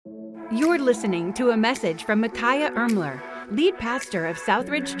You're listening to a message from Micaiah Ermler, lead pastor of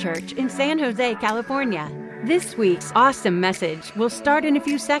Southridge Church in San Jose, California. This week's awesome message will start in a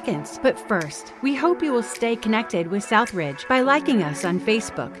few seconds, but first, we hope you will stay connected with Southridge by liking us on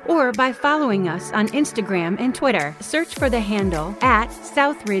Facebook or by following us on Instagram and Twitter. Search for the handle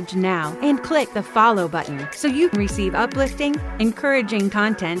 @Southridge Now and click the follow button so you can receive uplifting, encouraging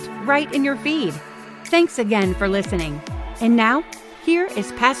content right in your feed. Thanks again for listening. And now, here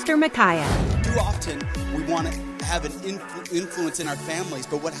is Pastor Micaiah. Too often, we want to have an influence in our families,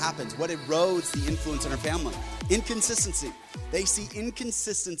 but what happens? What erodes the influence in our family? Inconsistency. They see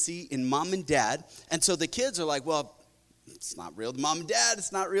inconsistency in mom and dad, and so the kids are like, well, it's not real to mom and dad,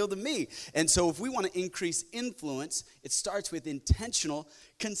 it's not real to me. And so if we want to increase influence, it starts with intentional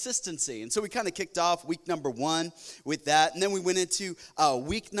consistency. And so we kind of kicked off week number 1 with that. And then we went into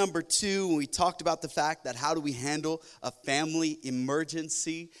week number 2, and we talked about the fact that how do we handle a family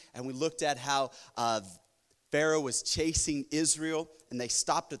emergency. And we looked at how Pharaoh was chasing Israel, and they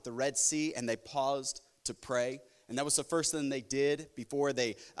stopped at the Red Sea, and they paused to pray. And that was the first thing they did before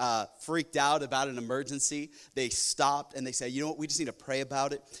they freaked out about an emergency. They stopped and they said, you know what, we just need to pray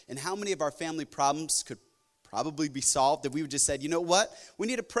about it. And how many of our family problems could probably be solved if we would just said, you know what, we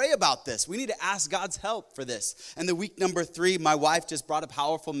need to pray about this. We need to ask God's help for this. And the week number 3, my wife just brought a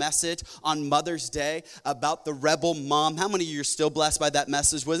powerful message on Mother's Day about the rebel mom. How many of you are still blessed by that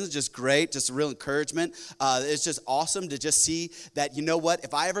message? Wasn't it just great? Just a real encouragement. It's just awesome to just see that, you know what,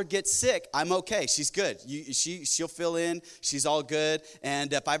 if I ever get sick, I'm okay. She's good. She'll fill in. She's all good.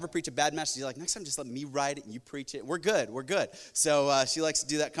 And if I ever preach a bad message, she's like, next time just let me write it and you preach it. We're good. So she likes to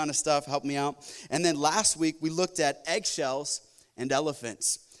do that kind of stuff, help me out. And then last week, we looked at eggshells and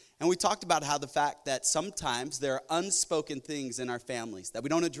elephants. And we talked about how the fact that sometimes there are unspoken things in our families that we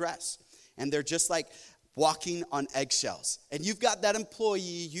don't address. And they're just like walking on eggshells. And you've got that employee,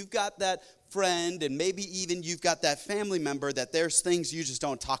 you've got that friend, and maybe even you've got that family member that there's things you just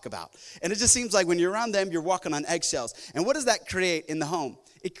don't talk about. And it just seems like when you're around them, you're walking on eggshells. And what does that create in the home?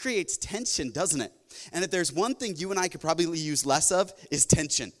 It creates tension, doesn't it? And if there's one thing you and I could probably use less of, is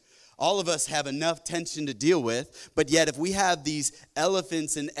tension. All of us have enough tension to deal with, but yet if we have these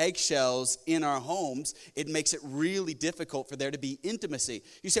elephants and eggshells in our homes, it makes it really difficult for there to be intimacy.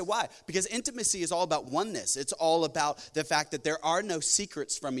 You say, why? Because intimacy is all about oneness. It's all about the fact that there are no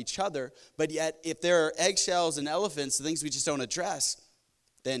secrets from each other, but yet if there are eggshells and elephants, the things we just don't address,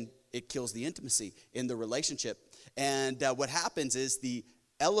 then it kills the intimacy in the relationship. And what happens is the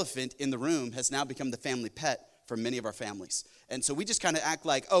elephant in the room has now become the family pet for many of our families. And so we just kind of act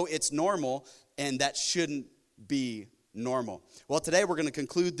like, oh, it's normal, and that shouldn't be normal. Well, today we're going to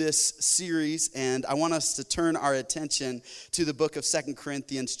conclude this series, and I want us to turn our attention to the book of 2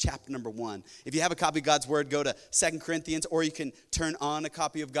 Corinthians, chapter number 1. If you have a copy of God's Word, go to 2 Corinthians, or you can turn on a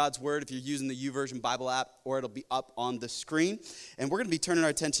copy of God's Word if you're using the YouVersion Bible app, or it'll be up on the screen. And we're going to be turning our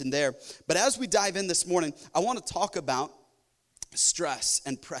attention there. But as we dive in this morning, I want to talk about stress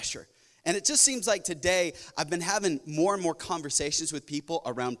and pressure. And it just seems like today I've been having more and more conversations with people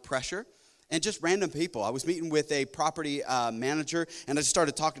around pressure and just random people. I was meeting with a property manager, and I just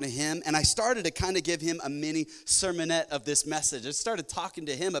started talking to him, and I started to kind of give him a mini sermonette of this message. I started talking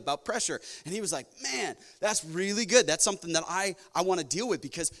to him about pressure, and he was like, man, that's really good. That's something that I want to deal with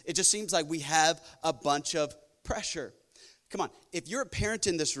because it just seems like we have a bunch of pressure. Come on, if you're a parent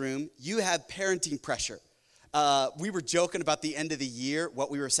in this room, you have parenting pressure. We were joking about the end of the year,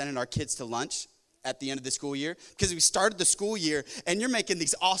 what we were sending our kids to lunch at the end of the school year, because we started the school year and you're making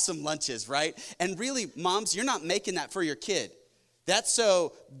these awesome lunches, right? And really, moms, you're not making that for your kid. That's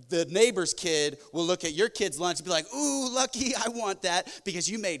so the neighbor's kid will look at your kid's lunch and be like, ooh, lucky, I want that, because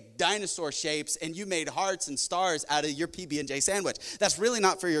you made dinosaur shapes and you made hearts and stars out of your PB&J sandwich. That's really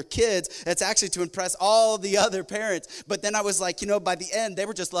not for your kids. It's actually to impress all the other parents. But then I was like, by the end, they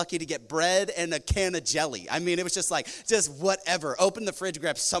were just lucky to get bread and a can of jelly. I mean, it was just like, just whatever. Open the fridge,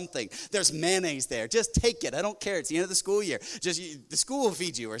 grab something. There's mayonnaise there. Just take it. I don't care. It's the end of the school year. The school will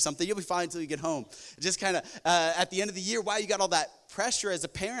feed you or something. You'll be fine until you get home. Just kind of at the end of the year, wow, you got all that pressure as a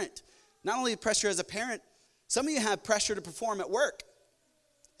parent. Not only pressure as a parent, some of you have pressure to perform at work.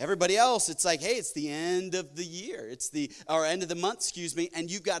 Everybody else, it's like, hey, it's the end of the year. Or end of the month, and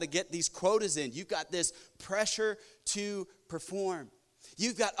you've got to get these quotas in. You've got this pressure to perform.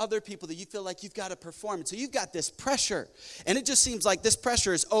 You've got other people that you feel like you've got to perform. And so you've got this pressure. And it just seems like this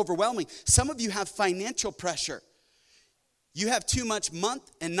pressure is overwhelming. Some of you have financial pressure. You have too much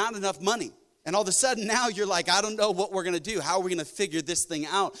month and not enough money. And all of a sudden now you're like, I don't know what we're going to do. How are we going to figure this thing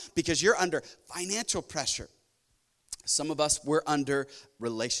out? Because you're under financial pressure. Some of us, we're under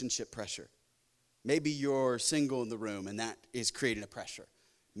relationship pressure. Maybe you're single in the room and that is creating a pressure.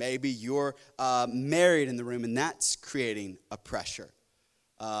 Maybe you're married in the room, and that's creating a pressure.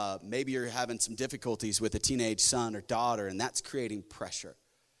 Maybe you're having some difficulties with a teenage son or daughter, and that's creating pressure.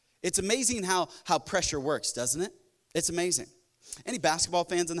 It's amazing how pressure works, doesn't it? It's amazing. Any basketball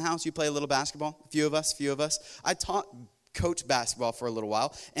fans in the house? You play a little basketball? A few of us. I coach basketball for a little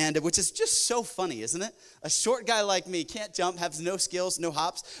while, and which is just so funny, isn't it? A short guy like me can't jump, has no skills, no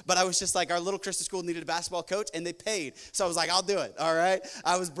hops, but I was just like, our little Christian school needed a basketball coach, and they paid. So I was like, I'll do it, all right?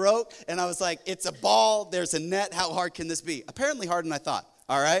 I was broke, and I was like, it's a ball, there's a net, how hard can this be? Apparently harder than I thought,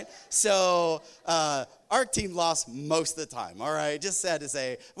 all right? So our team lost most of the time, all right? Just sad to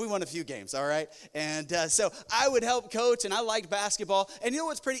say, we won a few games, all right? And so I would help coach, and I liked basketball, and you know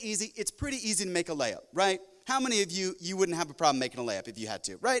what's pretty easy? It's pretty easy to make a layup, right? How many of you wouldn't have a problem making a layup if you had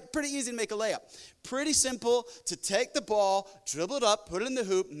to, right? Pretty easy to make a layup. Pretty simple to take the ball, dribble it up, put it in the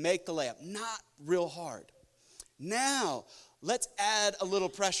hoop, make the layup. Not real hard. Now, let's add a little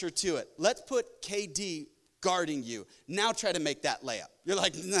pressure to it. Let's put KD guarding you. Now try to make that layup. You're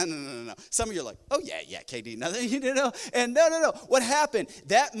like, no. Some of you are like, oh, yeah, KD. Nothing, And no. What happened?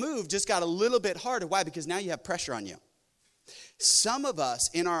 That move just got a little bit harder. Why? Because now you have pressure on you. Some of us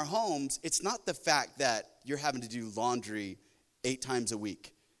in our homes, it's not the fact that you're having to do laundry 8 times a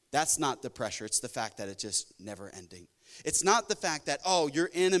week. That's not the pressure. It's the fact that it's just never ending. It's not the fact that, you're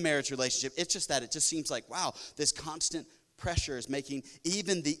in a marriage relationship. It's just that it just seems like, wow, this constant pressure is making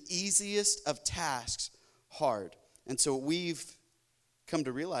even the easiest of tasks hard. And so what we've come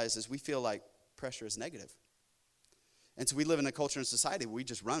to realize is we feel like pressure is negative. And so we live in a culture and society where we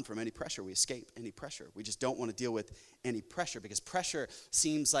just run from any pressure. We escape any pressure. We just don't want to deal with any pressure because pressure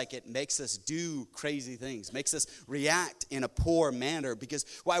seems like it makes us do crazy things, makes us react in a poor manner because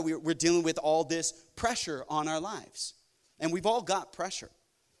why we're dealing with all this pressure on our lives. And we've all got pressure.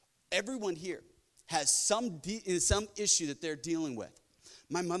 Everyone here has some issue that they're dealing with.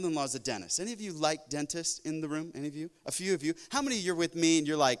 My mother-in-law is a dentist. Any of you like dentists in the room? Any of you? A few of you. How many of you are with me and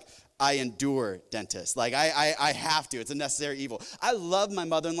you're like, I endure dentists. Like, I have to. It's a necessary evil. I love my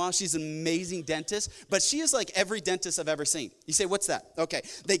mother-in-law. She's an amazing dentist, but she is like every dentist I've ever seen. You say, what's that? Okay.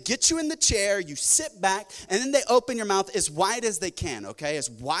 They get you in the chair, you sit back, and then they open your mouth as wide as they can, okay? As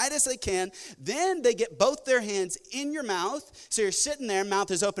wide as they can. Then they get both their hands in your mouth. So you're sitting there, mouth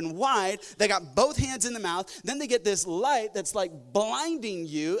is open wide. They got both hands in the mouth. Then they get this light that's like blinding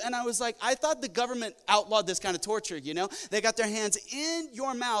you. And I was like, I thought the government outlawed this kind of torture, They got their hands in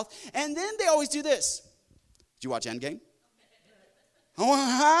your mouth. And then they always do this. Did you watch Endgame?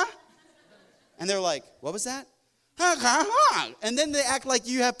 And they're like, what was that? And then they act like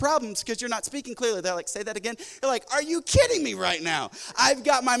you have problems because you're not speaking clearly. They're like, say that again. They're like, are you kidding me right now? I've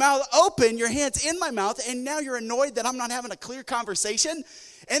got my mouth open, your hand's in my mouth, and now you're annoyed that I'm not having a clear conversation?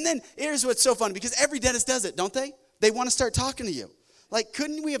 And then here's what's so funny, because every dentist does it, don't they? They want to start talking to you. Like,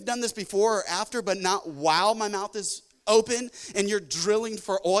 couldn't we have done this before or after, but not while my mouth is open and you're drilling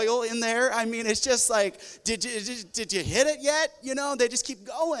for oil in there? I mean, it's just like, did you hit it yet? They just keep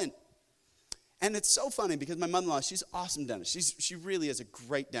going. And it's so funny because my mother-in-law, she's an awesome dentist. She really is a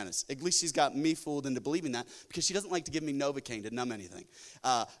great dentist. At least she's got me fooled into believing that because she doesn't like to give me Novocaine to numb anything.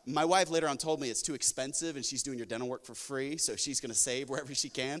 My wife later on told me it's too expensive and she's doing your dental work for free, so she's going to save wherever she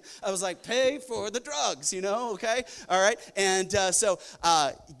can. I was like, pay for the drugs, okay? All right? And so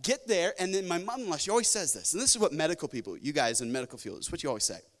get there, and then my mother-in-law, she always says this, and this is what medical people, you guys in medical field, is what you always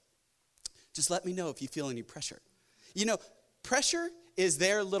say. Just let me know if you feel any pressure. Pressure is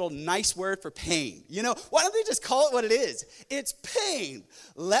their little nice word for pain. Why don't they just call it what it is? It's pain.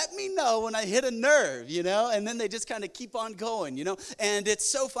 Let me know when I hit a nerve, and then they just kind of keep on going, And it's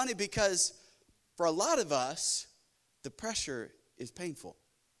so funny because for a lot of us, the pressure is painful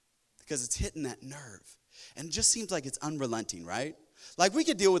because it's hitting that nerve. And it just seems like it's unrelenting, right? Like we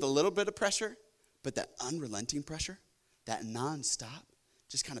could deal with a little bit of pressure, but that unrelenting pressure, that nonstop,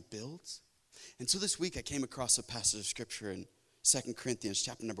 just kind of builds. And so this week I came across a passage of scripture in 2 Corinthians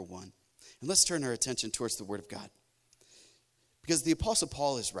chapter number 1. And let's turn our attention towards the Word of God. Because the Apostle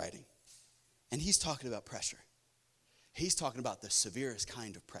Paul is writing, and he's talking about pressure. He's talking about the severest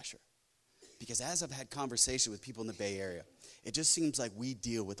kind of pressure. Because as I've had conversation with people in the Bay Area, it just seems like we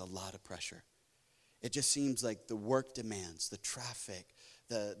deal with a lot of pressure. It just seems like the work demands, the traffic,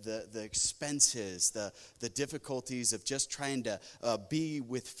 the expenses, the difficulties of just trying to be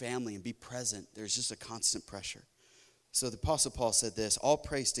with family and be present. There's just a constant pressure. So the Apostle Paul said this, all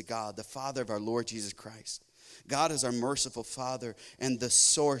praise to God, the Father of our Lord Jesus Christ. God is our merciful Father and the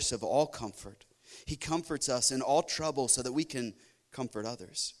source of all comfort. He comforts us in all trouble so that we can comfort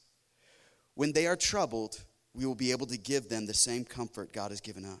others. When they are troubled, we will be able to give them the same comfort God has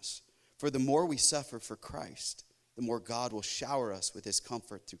given us. For the more we suffer for Christ, the the more God will shower us with his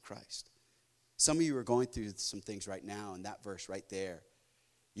comfort through Christ. Some of you are going through some things right now, and that verse right there,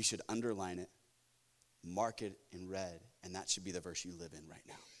 you should underline it, mark it in red, and that should be the verse you live in right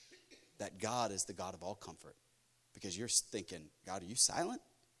now. That God is the God of all comfort. Because you're thinking, God, are you silent?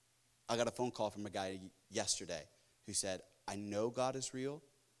 I got a phone call from a guy yesterday who said, I know God is real,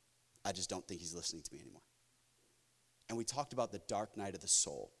 I just don't think he's listening to me anymore. And we talked about the dark night of the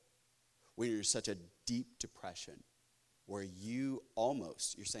soul, when you're in such a deep depression, where you're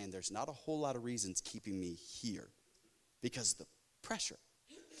saying there's not a whole lot of reasons keeping me here because of the pressure.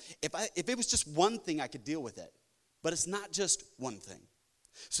 If it was just one thing, I could deal with it. But it's not just one thing.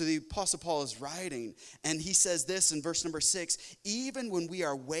 So the Apostle Paul is writing, and he says this in verse number 6, even when we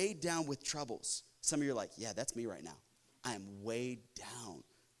are weighed down with troubles. Some of you are like, yeah, that's me right now. I am weighed down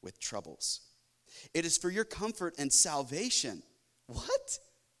with troubles. It is for your comfort and salvation. What?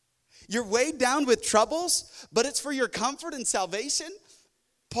 You're weighed down with troubles, but it's for your comfort and salvation?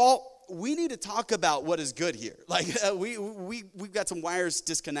 Paul, we need to talk about what is good here. Like, we've got some wires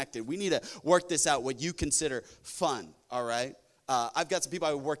disconnected. We need to work this out, what you consider fun, all right? I've got some people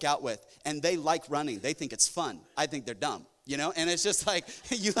I work out with, and they like running. They think it's fun. I think they're dumb, you know? And it's just like,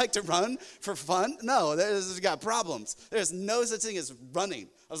 you like to run for fun? No, there's got problems. There's no such thing as running.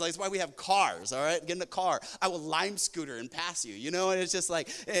 I was like, that's why we have cars, all right? Get in a car. I will lime scooter and pass you, you know? And it's just like,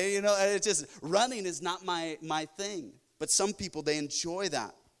 you know, it's just, running is not my thing. But some people, they enjoy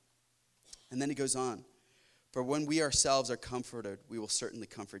that. And then he goes on, for when we ourselves are comforted, we will certainly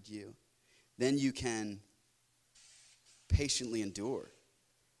comfort you. Then you can patiently endure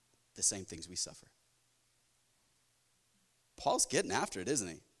the same things we suffer. Paul's getting after it, isn't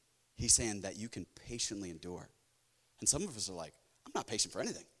he? He's saying that you can patiently endure. And some of us are like, I'm not patient for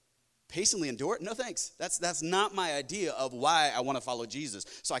anything. Patiently endure? No thanks. That's not my idea of why I want to follow Jesus,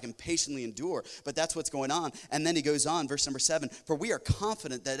 so I can patiently endure. But that's what's going on. And then he goes on, verse number 7, for we are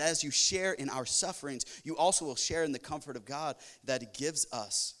confident that as you share in our sufferings, you also will share in the comfort of God that he gives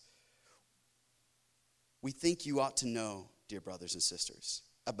us. We think you ought to know, dear brothers and sisters,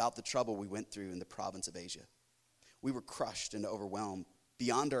 about the trouble we went through in the province of Asia. We were crushed and overwhelmed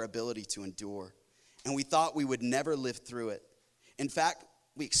beyond our ability to endure, and we thought we would never live through it. In fact,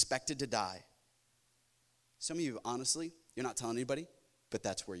 we expected to die. Some of you, honestly, you're not telling anybody, but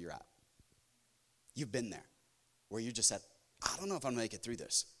that's where you're at. You've been there, where you just said, I don't know if I'm going to make it through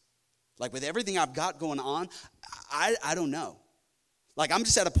this. Like with everything I've got going on, I don't know. Like I'm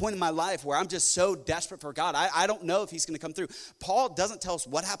just at a point in my life where I'm just so desperate for God. I don't know if he's going to come through. Paul doesn't tell us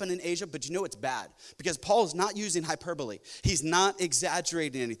what happened in Asia, but you know it's bad. Because Paul is not using hyperbole. He's not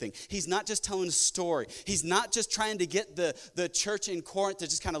exaggerating anything. He's not just telling a story. He's not just trying to get the church in Corinth to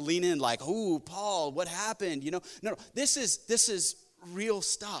just kind of lean in like, ooh, Paul, what happened? You know, no, this is real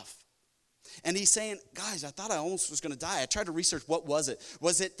stuff. And he's saying, guys, I thought I almost was going to die. I tried to research, what was it?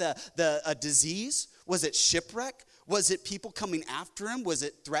 Was it a disease? Was it shipwreck? Was it people coming after him? Was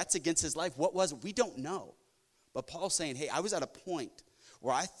it threats against his life? What was it? We don't know. But Paul's saying, hey, I was at a point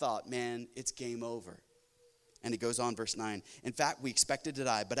where I thought, man, it's game over. And he goes on, verse 9. In fact, we expected to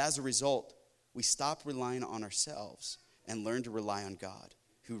die, but as a result, we stopped relying on ourselves and learned to rely on God,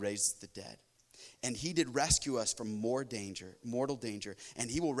 who raised the dead. And he did rescue us from mortal danger, and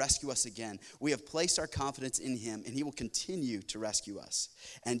he will rescue us again. We have placed our confidence in him, and he will continue to rescue us.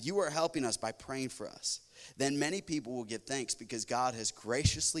 And you are helping us by praying for us. Then many people will give thanks because God has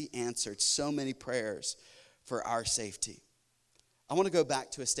graciously answered so many prayers for our safety. I want to go back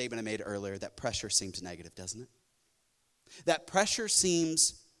to a statement I made earlier that pressure seems negative, doesn't it? That pressure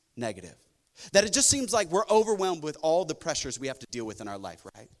seems negative. That it just seems like we're overwhelmed with all the pressures we have to deal with in our life,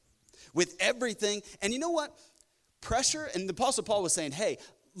 right? With everything. And you know what? Pressure, and the Apostle Paul was saying, hey,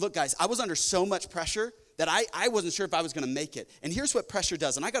 look, guys, I was under so much pressure that I wasn't sure if I was going to make it. And here's what pressure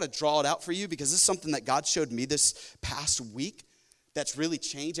does. And I got to draw it out for you because this is something that God showed me this past week that's really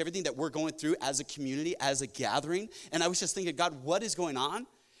changed everything that we're going through as a community, as a gathering. And I was just thinking, God, what is going on?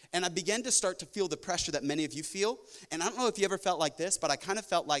 And I began to start to feel the pressure that many of you feel. And I don't know if you ever felt like this, but I kind of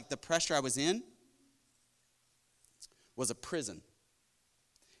felt like the pressure I was in was a prison.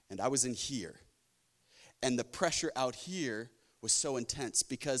 And I was in here. And the pressure out here was so intense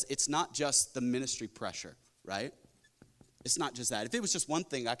because it's not just the ministry pressure, right? It's not just that. If it was just one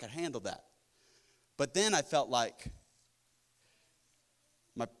thing, I could handle that. But then I felt like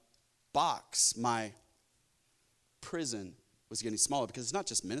my box, my prison was getting smaller because it's not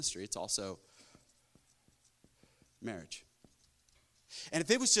just ministry, it's also marriage. And if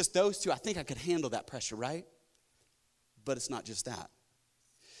it was just those two, I think I could handle that pressure, right? But it's not just that.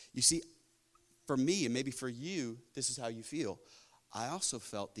 You see, for me, and maybe for you, this is how you feel. I also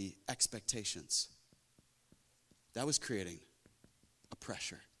felt the expectations that was creating a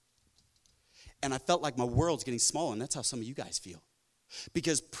pressure. And I felt like my world's getting smaller, and that's how some of you guys feel.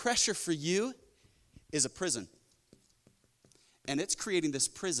 Because pressure for you is a prison. And it's creating this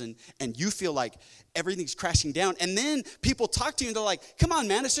prison, and you feel like everything's crashing down. And then people talk to you, and they're like, come on,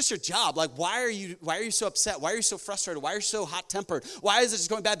 man, it's just your job. Like, why are you so upset? Why are you so frustrated? Why are you so hot-tempered? Why is it just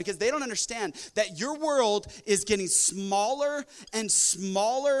going bad? Because they don't understand that your world is getting smaller and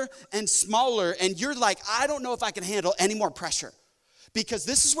smaller and smaller, and you're like, I don't know if I can handle any more pressure. Because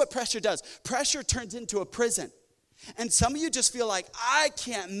this is what pressure does. Pressure turns into a prison. And some of you just feel like, I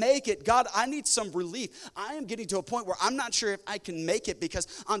can't make it. God, I need some relief. I am getting to a point where I'm not sure if I can make it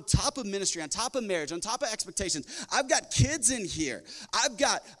because on top of ministry, on top of marriage, on top of expectations, I've got kids in here. I've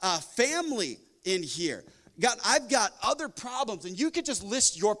got family in here. God, I've got other problems. And you could just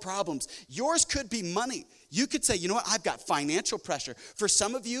list your problems. Yours could be money. You could say, you know what, I've got financial pressure. For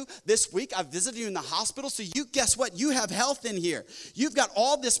some of you, this week, I've visited you in the hospital, so guess what? You have health in here. You've got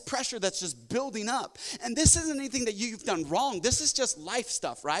all this pressure that's just building up. And this isn't anything that you've done wrong. This is just life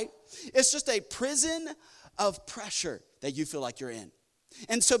stuff, right? It's just a prison of pressure that you feel like you're in.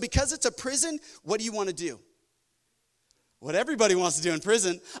 And so because it's a prison, what do you want to do? What everybody wants to do in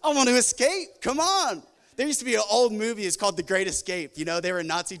prison, I want to escape. Come on. There used to be an old movie, it's called The Great Escape. You know, they were in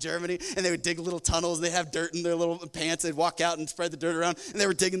Nazi Germany, and they would dig little tunnels, and they'd have dirt in their little pants. They'd walk out and spread the dirt around, and they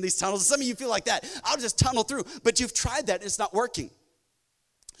were digging these tunnels. And some of you feel like that. I'll just tunnel through. But you've tried that, and it's not working.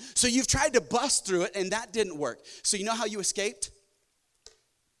 So you've tried to bust through it, and that didn't work. So you know how you escaped?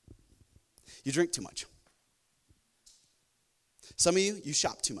 You drink too much. Some of you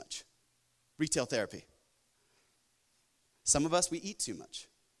shop too much. Retail therapy. Some of us, we eat too much.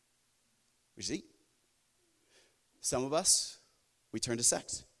 We just eat. Some of us, we turn to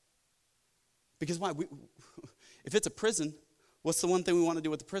sex. Because why? If it's a prison, what's the one thing we want to do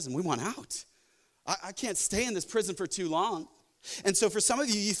with the prison? We want out. I can't stay in this prison for too long. And so for some of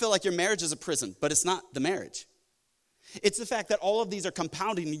you, you feel like your marriage is a prison, but it's not the marriage. It's the fact that all of these are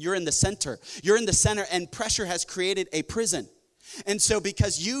compounding. You're in the center. You're in the center, and pressure has created a prison. And so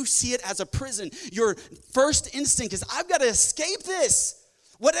because you see it as a prison, your first instinct is, I've got to escape this.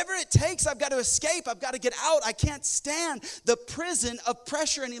 Whatever it takes, I've got to escape. I've got to get out. I can't stand the prison of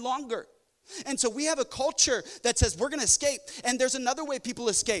pressure any longer. And so we have a culture that says we're going to escape. And there's another way people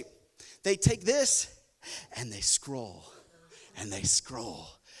escape. They take this and they scroll and they scroll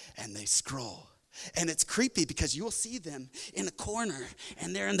and they scroll. And it's creepy because you'll see them in a corner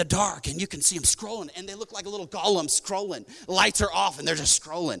and they're in the dark and you can see them scrolling and they look like a little golem scrolling. Lights are off and they're just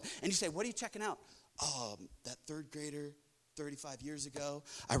scrolling. And you say, what are you checking out? That third grader 35 years ago,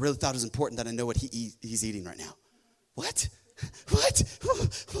 I really thought it was important that I know what he's eating right now. What? What?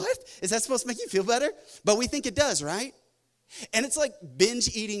 What? Is that supposed to make you feel better? But we think it does, right? And it's like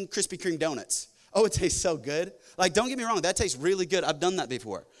binge eating Krispy Kreme donuts. Oh, it tastes so good. Like, don't get me wrong, that tastes really good. I've done that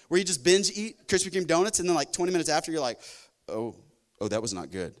before. Where you just binge eat Krispy Kreme donuts, and then like 20 minutes after, you're like, oh, that was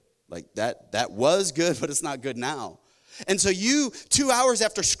not good. Like, that was good, but it's not good now. And so you, 2 hours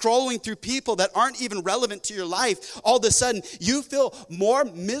after scrolling through people that aren't even relevant to your life, all of a sudden you feel more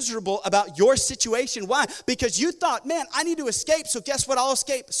miserable about your situation. Why? Because you thought, man, I need to escape. So guess what? I'll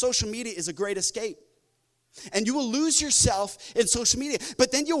escape. Social media is a great escape. And you will lose yourself in social media.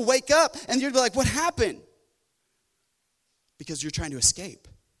 But then you'll wake up and you'll be like, what happened? Because you're trying to escape.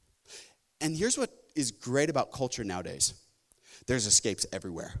 And here's what is great about culture nowadays. There's escapes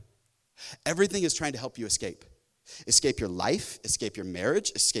everywhere. Everything is trying to help you escape. Escape your life, escape your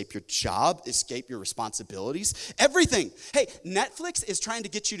marriage, escape your job, escape your responsibilities, everything. Hey, Netflix is trying to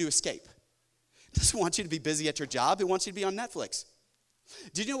get you to escape. It doesn't want you to be busy at your job. It wants you to be on Netflix.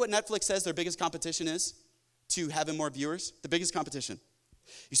 Do you know what Netflix says their biggest competition is to having more viewers? The biggest competition.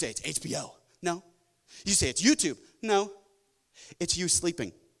 You say it's HBO. No. You say it's YouTube. No. It's you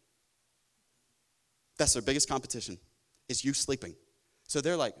sleeping. That's their biggest competition, is you sleeping. So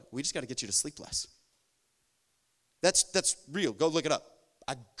they're like, we just got to get you to sleep less. That's real. Go look it up.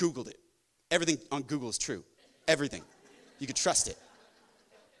 I Googled it. Everything on Google is true. Everything. You can trust it.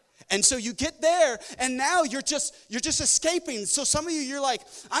 And so you get there, and now you're just escaping. So some of you, you're like,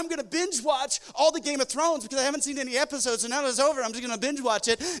 I'm going to binge watch all the Game of Thrones because I haven't seen any episodes, and now it's over. I'm just going to binge watch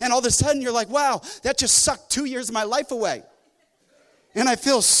it. And all of a sudden, you're like, wow, that just sucked 2 years of my life away. And I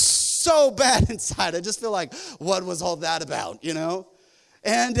feel so bad inside. I just feel like, what was all that about, you know?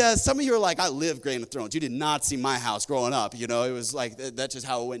 And some of you are like, I lived Game of Thrones. You did not see my house growing up. You know, it was like, that's just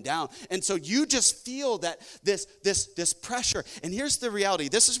how it went down. And so you just feel that this pressure. And here's the reality.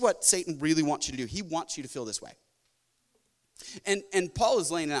 This is what Satan really wants you to do. He wants you to feel this way. And Paul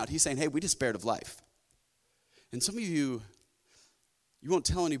is laying it out. He's saying, hey, we despaired of life. And some of you won't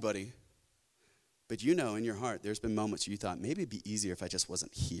tell anybody, But you know in your heart, there's been moments you thought, maybe it'd be easier if I just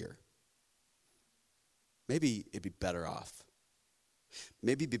wasn't here. Maybe it'd be better off.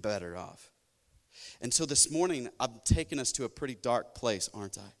 Maybe it'd be better off. And so this morning, I'm taking us to a pretty dark place,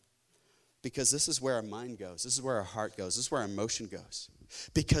 aren't I? Because this is where our mind goes. This is where our heart goes. This is where our emotion goes.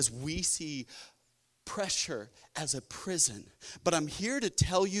 Because we see pressure as a prison. But I'm here to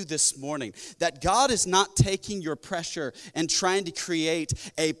tell you this morning that God is not taking your pressure and trying to create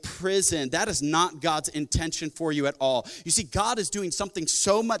a prison. That is not God's intention for you at all. You see, God is doing something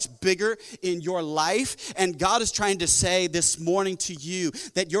so much bigger in your life, and God is trying to say this morning to you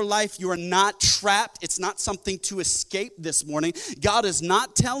that your life, you are not trapped. It's not something to escape this morning. God is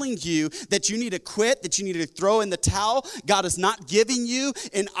not telling you that you need to quit, that you need to throw in the towel. God is not giving you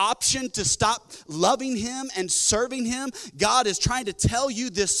an option to stop loving Him and serving Him. God is trying to tell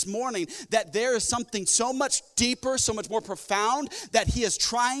you this morning that there is something so much deeper, so much more profound that He is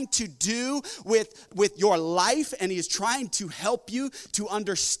trying to do with your life, and He is trying to help you to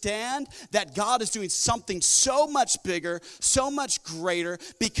understand that God is doing something so much bigger, so much greater,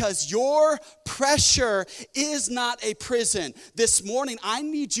 because your pressure is not a prison. This morning, I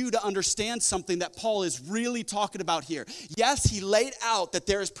need you to understand something that Paul is really talking about here. Yes, he laid out that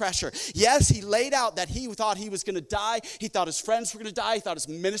there is pressure. Yes, he laid out that he thought he was going to die. He thought his friends were going to die. He thought his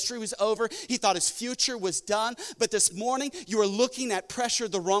ministry was over. He thought his future was done. But this morning, you are looking at pressure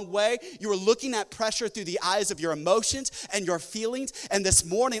the wrong way. You are looking at pressure through the eyes of your emotions and your feelings. And this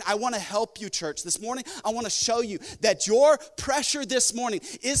morning, I want to help you, church. This morning, I want to show you that your pressure this morning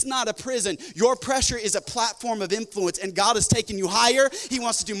is not a prison. Your pressure is a platform of influence, and God is taking you higher. He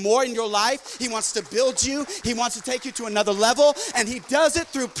wants to do more in your life. He wants to build you. He wants to take you to another level, and He does it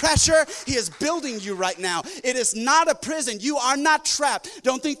through pressure. He is building you right now. It is not a prison. You are not trapped.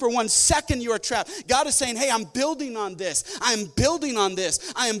 Don't think for 1 second you are trapped. God is saying, hey, I'm building on this. I am building on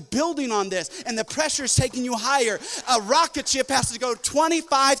this. I am building on this. And the pressure is taking you higher. A rocket ship has to go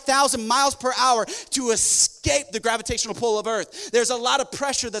 25,000 miles per hour to escape the gravitational pull of Earth. There's a lot of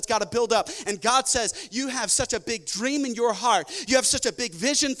pressure that's got to build up. And God says, you have such a big dream in your heart. You have such a big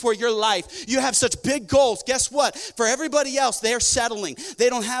vision for your life. You have such big goals. Guess what? For everybody else, they're settling. They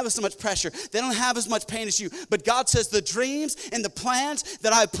don't have as much pressure. They don't have as much pain as you. But God says the dreams and the plans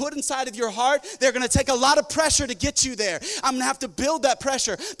that I put inside of your heart, they're going to take a lot of pressure to get you there. I'm going to have to build that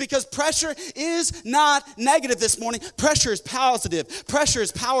pressure, because pressure is not negative this morning. Pressure is positive. Pressure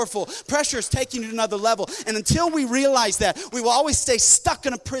is powerful. Pressure is taking you to another level. And until we realize that, we will always stay stuck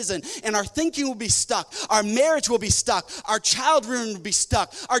in a prison, and our thinking will be stuck. Our marriage will be stuck. Our child rearing will be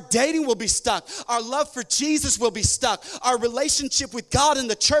stuck. Our dating will be stuck. Our love for Jesus will be stuck. Our relationship with God in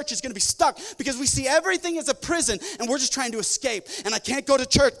the church is going to be stuck, because we see everything as a prison, and we're just trying to escape. And I can't go to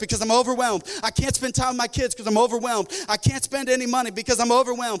church because I'm overwhelmed. I can't spend time with my kids because I'm overwhelmed. I can't spend any money because I'm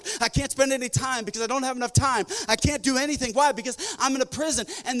overwhelmed. I can't spend any time because I don't have enough time. I can't do anything. Why? Because I'm in a prison.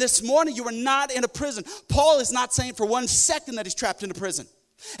 And this morning, you are not in a prison. Paul is not saying for 1 second that he's trapped in a prison.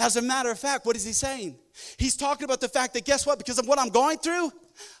 As a matter of fact, what is he saying? He's talking about the fact that, guess what? Because of what I'm going through,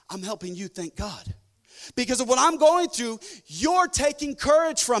 I'm helping you thank God. Because of what I'm going through, you're taking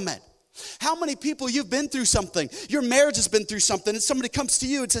courage from it. How many people, you've been through something, your marriage has been through something, and somebody comes to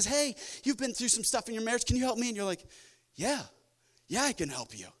you and says, hey, you've been through some stuff in your marriage, can you help me? And you're like, yeah, I can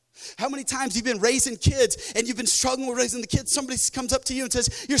help you. How many times you've been raising kids and you've been struggling with raising the kids, somebody comes up to you and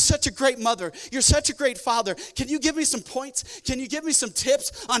says, you're such a great mother, you're such a great father, can you give me some points? Can you give me some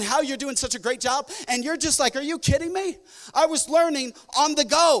tips on how you're doing such a great job? And you're just like, are you kidding me? I was learning on the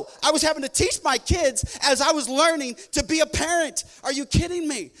go. I was having to teach my kids as I was learning to be a parent. Are you kidding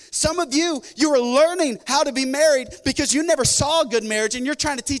me? Some of you were learning how to be married because you never saw a good marriage, and you're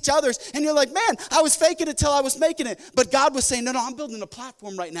trying to teach others, and you're like, man, I was faking it till I was making it. But God was saying, no, I'm building a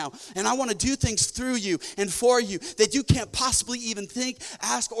platform right now, and I want to do things through you and for you that you can't possibly even think,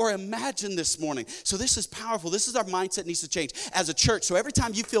 ask, or imagine this morning. So this is powerful. This is our mindset needs to change as a church. So every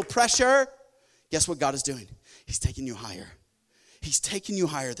time you feel pressure, guess what God is doing? He's taking you higher. He's taking you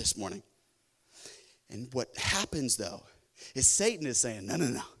higher this morning. And what happens, though, is Satan is saying,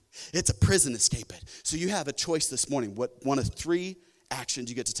 no. It's a prison, escape it. So you have a choice this morning. What one of 3 actions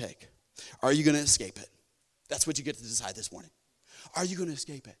you get to take. Are you going to escape it? That's what you get to decide this morning. Are you going to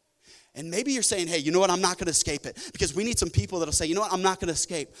escape it? And maybe you're saying, hey, you know what? I'm not going to escape it. Because we need some people that'll say, you know what? I'm not going to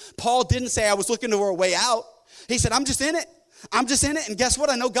escape. Paul didn't say I was looking for a way out. He said, I'm just in it. I'm just in it, and guess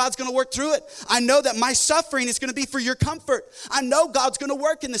what? I know God's going to work through it. I know that my suffering is going to be for your comfort. I know God's going to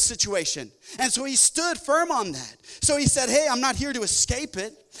work in this situation. And so he stood firm on that. So he said, hey, I'm not here to escape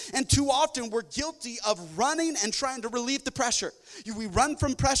it. And too often we're guilty of running and trying to relieve the pressure. We run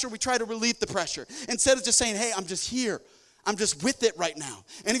from pressure, we try to relieve the pressure. Instead of just saying, hey, I'm just here. I'm just with it right now.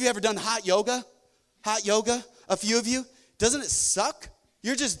 Any of you ever done hot yoga? Hot yoga, a few of you. Doesn't it suck?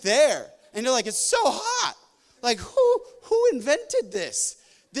 You're just there. And you're like, it's so hot. Like, who invented this?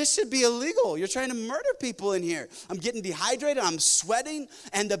 This should be illegal. You're trying to murder people in here. I'm getting dehydrated. I'm sweating.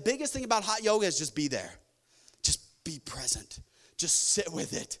 And the biggest thing about hot yoga is just be there. Just be present. Just sit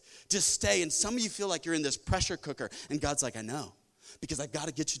with it. Just stay. And some of you feel like you're in this pressure cooker. And God's like, I know. Because I've got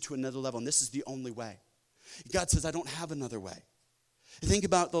to get you to another level. And this is the only way. God says, I don't have another way. Think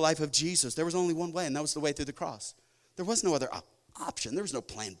about the life of Jesus. There was only one way, and that was the way through the cross. There was no other option. There was no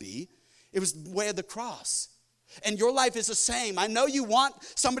plan B. It was the way of the cross. And your life is the same. I know you want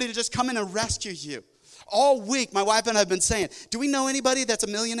somebody to just come in and rescue you. All week, my wife and I have been saying, do we know anybody that's a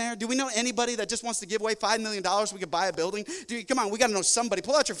millionaire? Do we know anybody that just wants to give away $5 million so we could buy a building? Come on, we got to know somebody.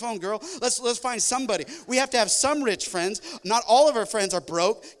 Pull out your phone, girl. Let's find somebody. We have to have some rich friends. Not all of our friends are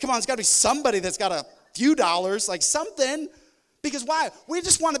broke. Come on, it's got to be somebody that's got a few dollars, like something. Because why? We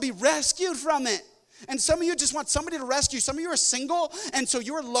just want to be rescued from it. And some of you just want somebody to rescue. Some of you are single, and so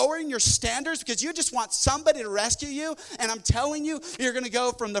you're lowering your standards because you just want somebody to rescue you. And I'm telling you, you're going to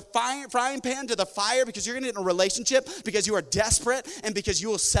go from the frying pan to the fire because you're going to get in a relationship because you are desperate and because you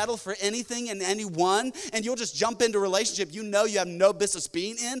will settle for anything and anyone. And you'll just jump into a relationship you know you have no business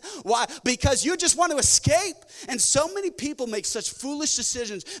being in. Why? Because you just want to escape. And so many people make such foolish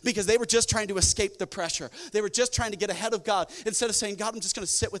decisions because they were just trying to escape the pressure. They were just trying to get ahead of God instead of saying, God, I'm just going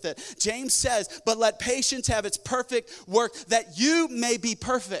to sit with it. James says, but let patience have its perfect work that you may be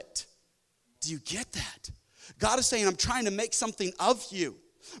perfect. Do you get that? God is saying, I'm trying to make something of you.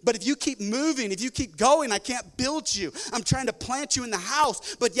 But if you keep moving, if you keep going, I can't build you. I'm trying to plant you in the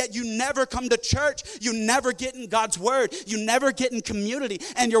house, but yet you never come to church. You never get in God's word. You never get in community.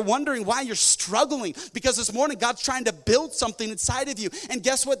 And you're wondering why you're struggling. Because this morning, God's trying to build something inside of you. And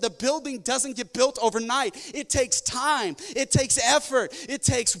guess what? The building doesn't get built overnight. It takes time. It takes effort. It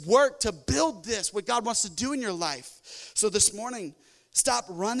takes work to build this, what God wants to do in your life. So this morning, stop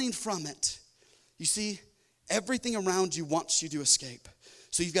running from it. You see, everything around you wants you to escape.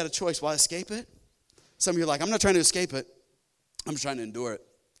 So you've got a choice. Will I escape it? Some of you are like, I'm not trying to escape it. I'm just trying to endure it.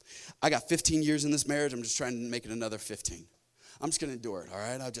 I got 15 years in this marriage. I'm just trying to make it another 15. I'm just going to endure it, all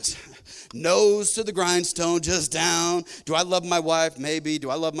right? I'll just nose to the grindstone, just down. Do I love my wife? Maybe. Do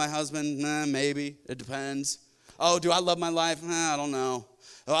I love my husband? Maybe. It depends. Oh, do I love my life? I don't know.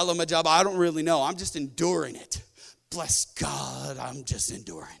 Oh, I love my job. I don't really know. I'm just enduring it. Bless God, I'm just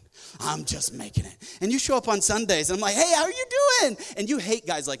enduring. I'm just making it. And you show up on Sundays, and I'm like, hey, how are you doing? And you hate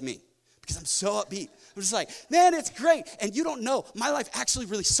guys like me because I'm so upbeat. I'm just like, man, it's great. And you don't know, my life actually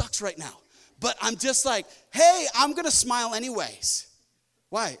really sucks right now. But I'm just like, hey, I'm going to smile anyways.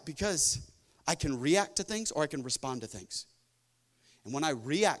 Why? Because I can react to things or I can respond to things. And when I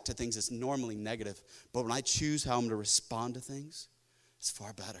react to things, it's normally negative. But when I choose how I'm going to respond to things, it's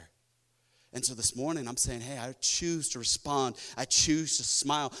far better. And so this morning, I'm saying, hey, I choose to respond. I choose to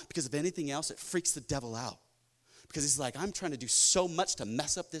smile. Because if anything else, it freaks the devil out. Because he's like, I'm trying to do so much to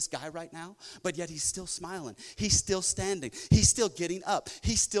mess up this guy right now, but yet he's still smiling. He's still standing. He's still getting up.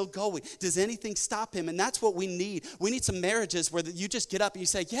 He's still going. Does anything stop him? And that's what we need. We need some marriages where you just get up and you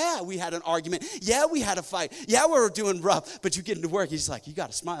say, yeah, we had an argument. Yeah, we had a fight. Yeah, we were doing rough. But you get into work, he's like, you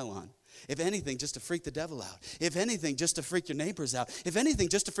got a smile on. If anything, just to freak the devil out. If anything, just to freak your neighbors out. If anything,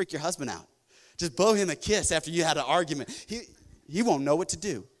 just to freak your husband out. Just blow him a kiss after you had an argument. He won't know what to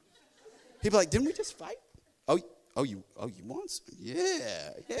do. He'll be like, didn't we just fight? Oh, you want some?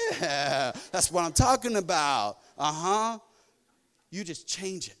 Yeah. That's what I'm talking about. You just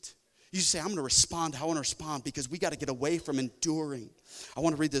change it. You just say, I'm going to respond how I want to respond because we got to get away from enduring. I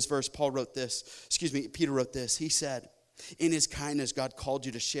want to read this verse. Peter wrote this. He said, in his kindness, God called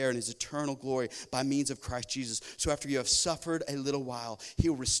you to share in his eternal glory by means of Christ Jesus. So after you have suffered a little while, he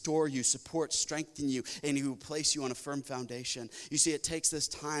will restore you, support, strengthen you, and he will place you on a firm foundation. You see, it takes this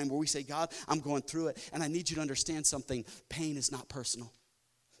time where we say, God, I'm going through it, and I need you to understand something. Pain is not personal.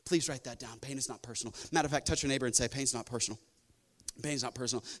 Please write that down. Pain is not personal. Matter of fact, touch your neighbor and say, pain's not personal. Pain's not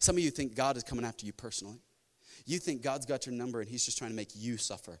personal. Some of you think God is coming after you personally. You think God's got your number and he's just trying to make you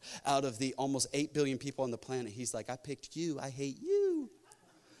suffer. Out of the almost 8 billion people on the planet, he's like, I picked you. I hate you.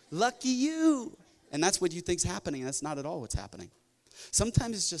 Lucky you. And that's what you think's happening. That's not at all what's happening.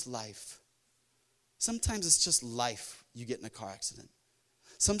 Sometimes it's just life. Sometimes it's just life you get in a car accident.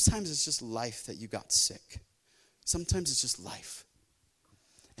 Sometimes it's just life that you got sick. Sometimes it's just life.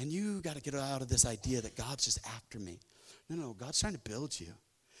 And you got to get out of this idea that God's just after me. No, God's trying to build you.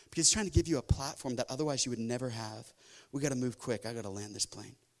 Because he's trying to give you a platform that otherwise you would never have. We got to move quick. I got to land this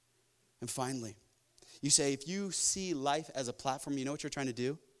plane. And finally, you say, if you see life as a platform, you know what you're trying to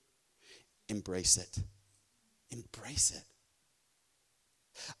do? Embrace it. Embrace it.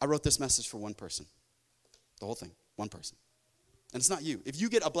 I wrote this message for one person. The whole thing, one person. And it's not you. If you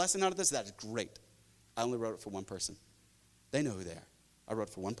get a blessing out of this, that is great. I only wrote it for one person. They know who they are. I wrote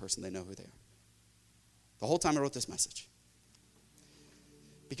it for one person. They know who they are. The whole time I wrote this message.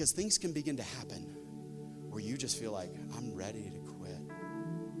 Because things can begin to happen where you just feel like, I'm ready to quit.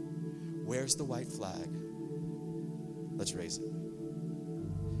 Where's the white flag? Let's raise it.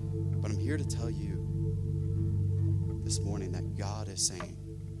 But I'm here to tell you this morning that God is saying,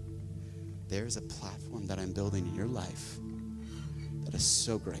 there's a platform that I'm building in your life that is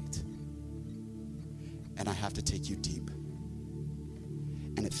so great. And I have to take you deep.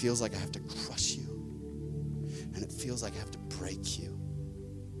 And it feels like I have to crush you. And it feels like I have to break you.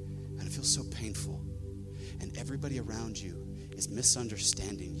 And it feels so painful. And everybody around you is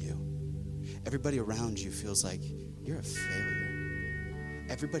misunderstanding you. Everybody around you feels like you're a failure.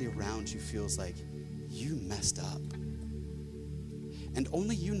 Everybody around you feels like you messed up. And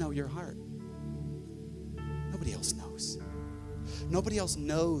only you know your heart. Nobody else knows. Nobody else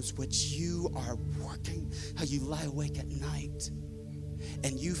knows what you are working, how you lie awake at night.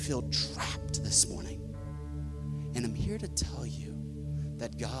 And you feel trapped this morning. And I'm here to tell you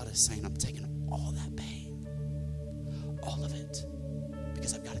that God is saying, I'm taking all that pain, all of it,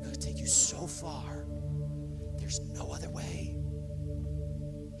 because I've got to go take you so far. There's no other way.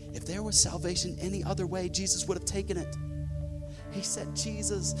 If there was salvation any other way, Jesus would have taken it. He said,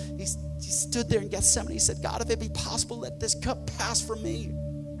 Jesus, he stood there in Gethsemane. He said, God, if it be possible, let this cup pass from me.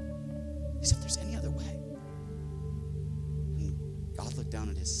 He said, if there's any other way. And God looked down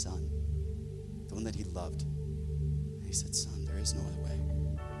at his son, the one that he loved. And he said, son, there is no other way.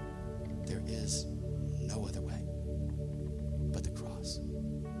 There is no other way but the cross.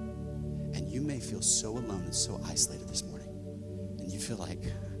 And you may feel so alone and so isolated this morning. And you feel like,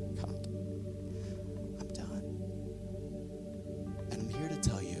 God, I'm done. And I'm here to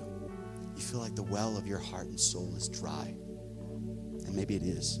tell you, you feel like the well of your heart and soul is dry. And maybe it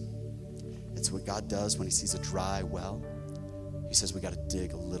is. It's what God does when he sees a dry well. He says we got to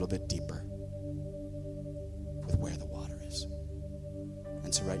dig a little bit deeper with where the water is.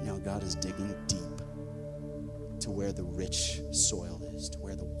 And so right now, God is digging deep to where the rich soil is, to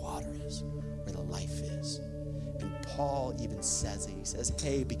where the water is, where the life is. And Paul even says it. He says,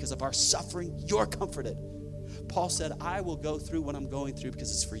 hey, because of our suffering, you're comforted. Paul said, I will go through what I'm going through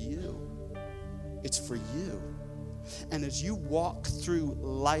because it's for you. It's for you. And as you walk through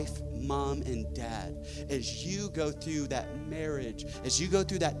life, mom and dad, as you go through that marriage, as you go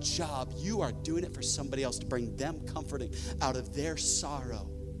through that job, you are doing it for somebody else to bring them comforting out of their sorrow.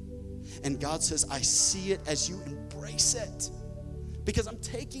 And God says, I see it as you embrace it. Because I'm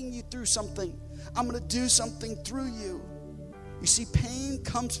taking you through something. I'm going to do something through you. You see, pain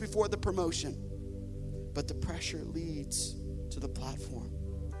comes before the promotion, but the pressure leads to the platform.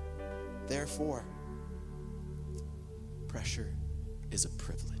 Therefore, pressure is a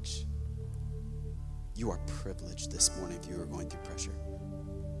privilege. You are privileged this morning if you are going through pressure.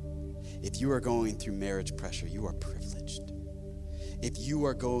 If you are going through marriage pressure, you are privileged. If you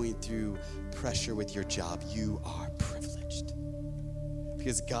are going through pressure with your job, you are privileged.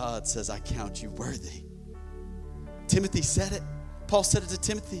 Because God says, I count you worthy. Timothy said it. Paul said it to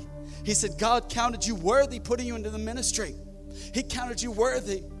Timothy. He said, God counted you worthy, putting you into the ministry. He counted you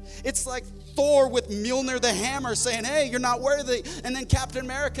worthy. It's like Thor with Mjolnir the hammer saying, hey, you're not worthy. And then Captain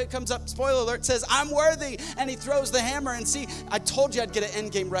America comes up, spoiler alert, says, I'm worthy. And he throws the hammer. And see, I told you I'd get an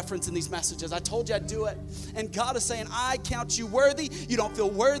endgame reference in these messages. I told you I'd do it. And God is saying, I count you worthy. You don't feel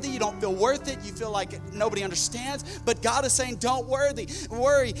worthy. You don't feel worth it. You feel like nobody understands. But God is saying, don't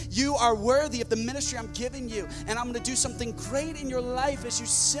worry. You are worthy of the ministry I'm giving you. And I'm going to do something great in your life as you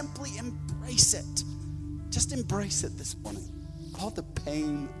simply embrace it. Just embrace it this morning. All the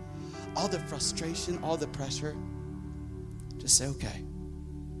pain, all the frustration, all the pressure. Just say, okay,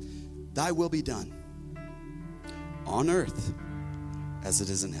 thy will be done on earth as it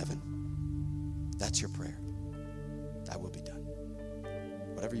is in heaven. That's your prayer. Thy will be done.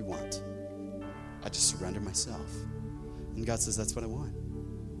 Whatever you want. I just surrender myself. And God says, that's what I want.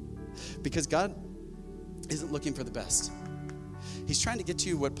 Because God isn't looking for the best. He's trying to get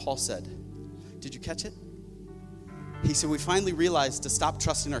you what Paul said. Did you catch it? He said, we finally realized to stop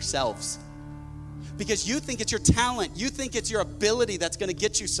trusting ourselves. Because you think it's your talent. You think it's your ability that's going to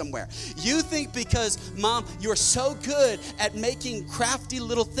get you somewhere. You think because, Mom, you're so good at making crafty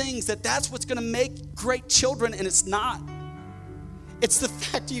little things that that's what's going to make great children, and it's not. It's the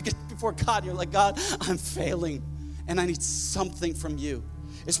fact you get before God, you're like, God, I'm failing, and I need something from you.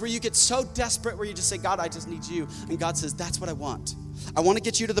 It's where you get so desperate where you just say, God, I just need you. And God says, that's what I want. I want to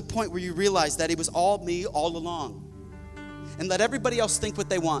get you to the point where you realize that it was all me all along. And let everybody else think what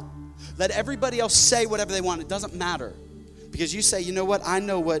they want. Let everybody else say whatever they want. It doesn't matter. Because you say, you know what? I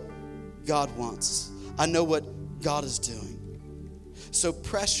know what God wants. I know what God is doing. So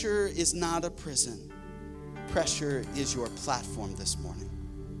pressure is not a prison. Pressure is your platform this morning.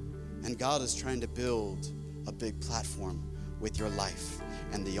 And God is trying to build a big platform with your life.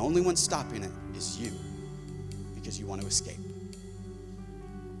 And the only one stopping it is you. Because you want to escape.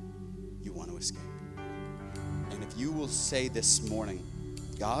 You want to escape. And if you will say this morning,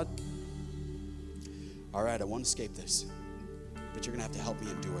 God, all right, I want to escape this. But you're going to have to help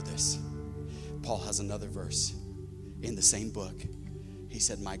me endure this. Paul has another verse in the same book. He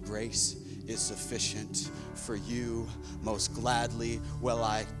said, my grace is sufficient for you. Most gladly will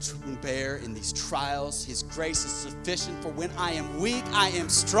I bear in these trials. His grace is sufficient for when I am weak, I am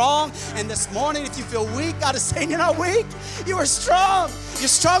strong. And this morning, if you feel weak, God is saying you're not weak. You are strong. You're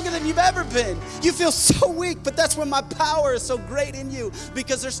stronger than you've ever been. You feel so weak, but that's when my power is so great in you,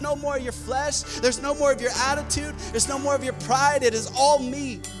 because there's no more of your flesh. There's no more of your attitude. There's no more of your pride. It is all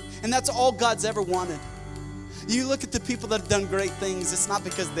me. And that's all God's ever wanted. You look at the people that have done great things. It's not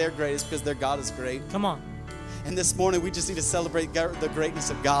because they're great. It's because their God is great. Come on. And this morning, we just need to celebrate the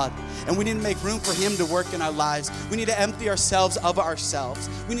greatness of God. And we need to make room for Him to work in our lives. We need to empty ourselves of ourselves.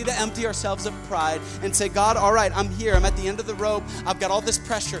 We need to empty ourselves of pride and say, God, all right, I'm here. I'm at the end of the rope. I've got all this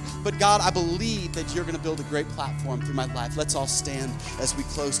pressure. But God, I believe that you're going to build a great platform through my life. Let's all stand as we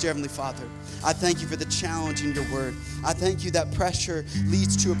close. Dear Heavenly Father, I thank you for the challenge in your word. I thank you that pressure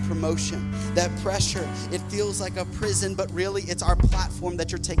leads to a promotion. That pressure, it feels like a prison, but really it's our platform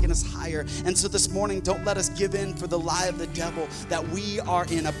that you're taking us higher. And so this morning, don't let us give in for the lie of the devil that we are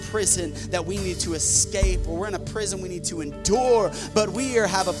in a prison that we need to escape, or we're in a prison we need to endure, but we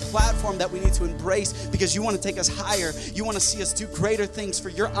have a platform that we need to embrace because you want to take us higher. You want to see us do greater things for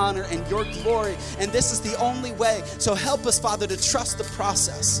your honor and your glory, and this is the only way. So help us, Father, to trust the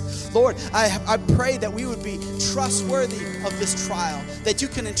process. Lord, I pray that we would be trustworthy of this trial, that you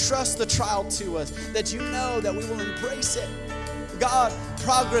can entrust the trial to us, that you know that we will embrace it. God,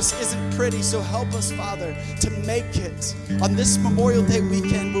 progress isn't pretty, so help us, Father, to make it on this Memorial Day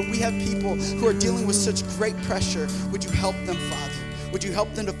weekend when we have people who are dealing with such great pressure. Would you help them, Father? Would you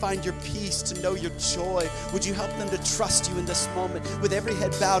help them to find your peace, to know your joy? Would you help them to trust you in this moment with every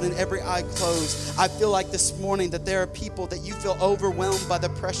head bowed and every eye closed? I feel like this morning that there are people that you feel overwhelmed by the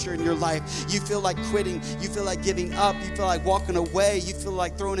pressure in your life. You feel like quitting. You feel like giving up. You feel like walking away. You feel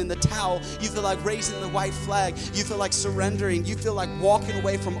like throwing in the towel. You feel like raising the white flag. You feel like surrendering. You feel like walking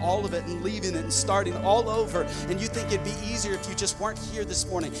away from all of it and leaving it and starting all over. And you think it'd be easier if you just weren't here this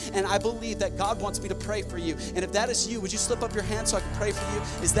morning. And I believe that God wants me to pray for you. And if that is you, would you slip up your hand so I can pray for you?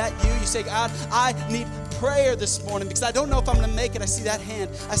 Is that you? You say, God, I need prayer this morning because I don't know if I'm going to make it. I see that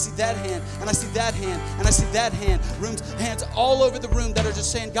hand. I see that hand. And I see that hand. And I see that hand. Hands all over the room that are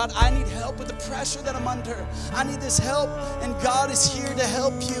just saying, God, I need help with the pressure that I'm under. I need this help. And God is here to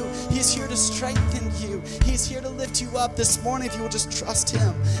help you. He's here to strengthen you. He's here to lift you up this morning if you will just trust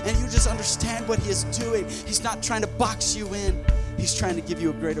Him and you just understand what He is doing. He's not trying to box you in. He's trying to give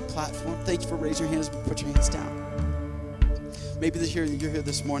you a greater platform. Thank you for raising your hands. Put your hands down. Maybe you're here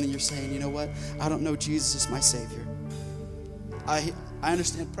this morning, you're saying, you know what? I don't know Jesus is my Savior. I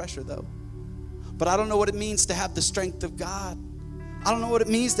understand pressure, though. But I don't know what it means to have the strength of God. I don't know what it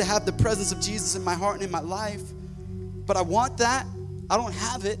means to have the presence of Jesus in my heart and in my life. But I want that. I don't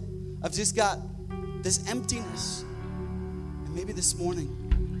have it. I've just got this emptiness. And maybe this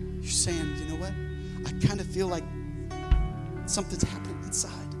morning, you're saying, you know what? I kind of feel like something's happening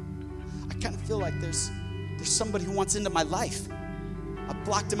inside. I kind of feel like there's somebody who wants into my life. I've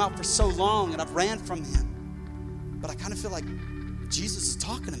blocked him out for so long and I've ran from him. But I kind of feel like Jesus is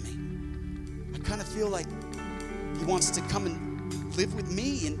talking to me. I kind of feel like He wants to come and live with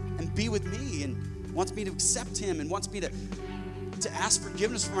me and be with me and wants me to accept Him and wants me to ask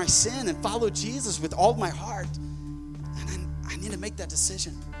forgiveness for my sin and follow Jesus with all my heart. And I need to make that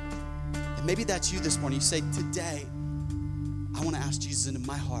decision. And maybe that's you this morning. You say, today, I want to ask Jesus into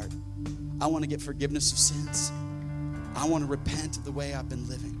my heart. I want to get forgiveness of sins. I want to repent of the way I've been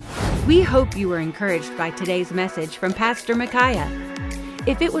living. We hope you were encouraged by today's message from Pastor Micaiah.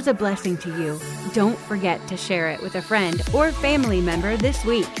 If it was a blessing to you, don't forget to share it with a friend or family member this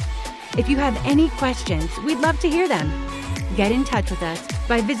week. If you have any questions, we'd love to hear them. Get in touch with us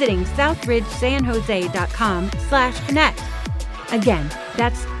by visiting southridgesanjose.com/connect. Again,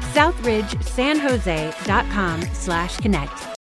 that's southridgesanjose.com/connect.